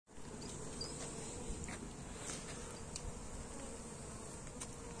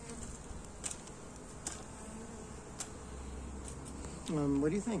What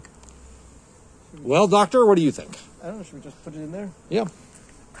do you think? Well, doctor, what do you think? I don't know. Should we just put it in there? Yeah.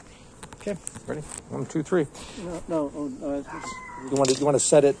 Okay, ready? 1, 2, 3. No. You want to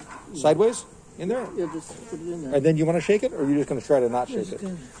set it sideways in there? Yeah, just put it in there. And then you want to shake it, or are you just going to try to not shake it? See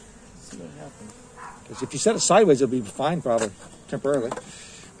what happens. Because if you set it sideways, it'll be fine, probably, temporarily.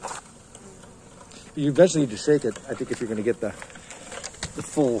 You eventually need to shake it, I think, if you're going to get the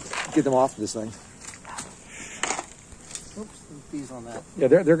get them off this thing. Oops, there's bees on that. Yeah,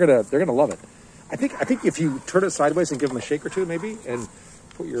 they're gonna love it. I think if you turn it sideways and give them a shake or two, maybe, and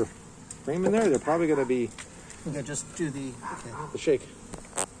put your cream in there, they're probably going to be. Okay, just do the shake.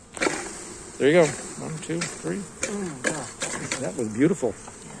 There you go. 1, 2, 3. Yeah. That was beautiful.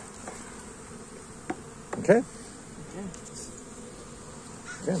 Okay.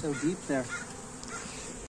 So deep there.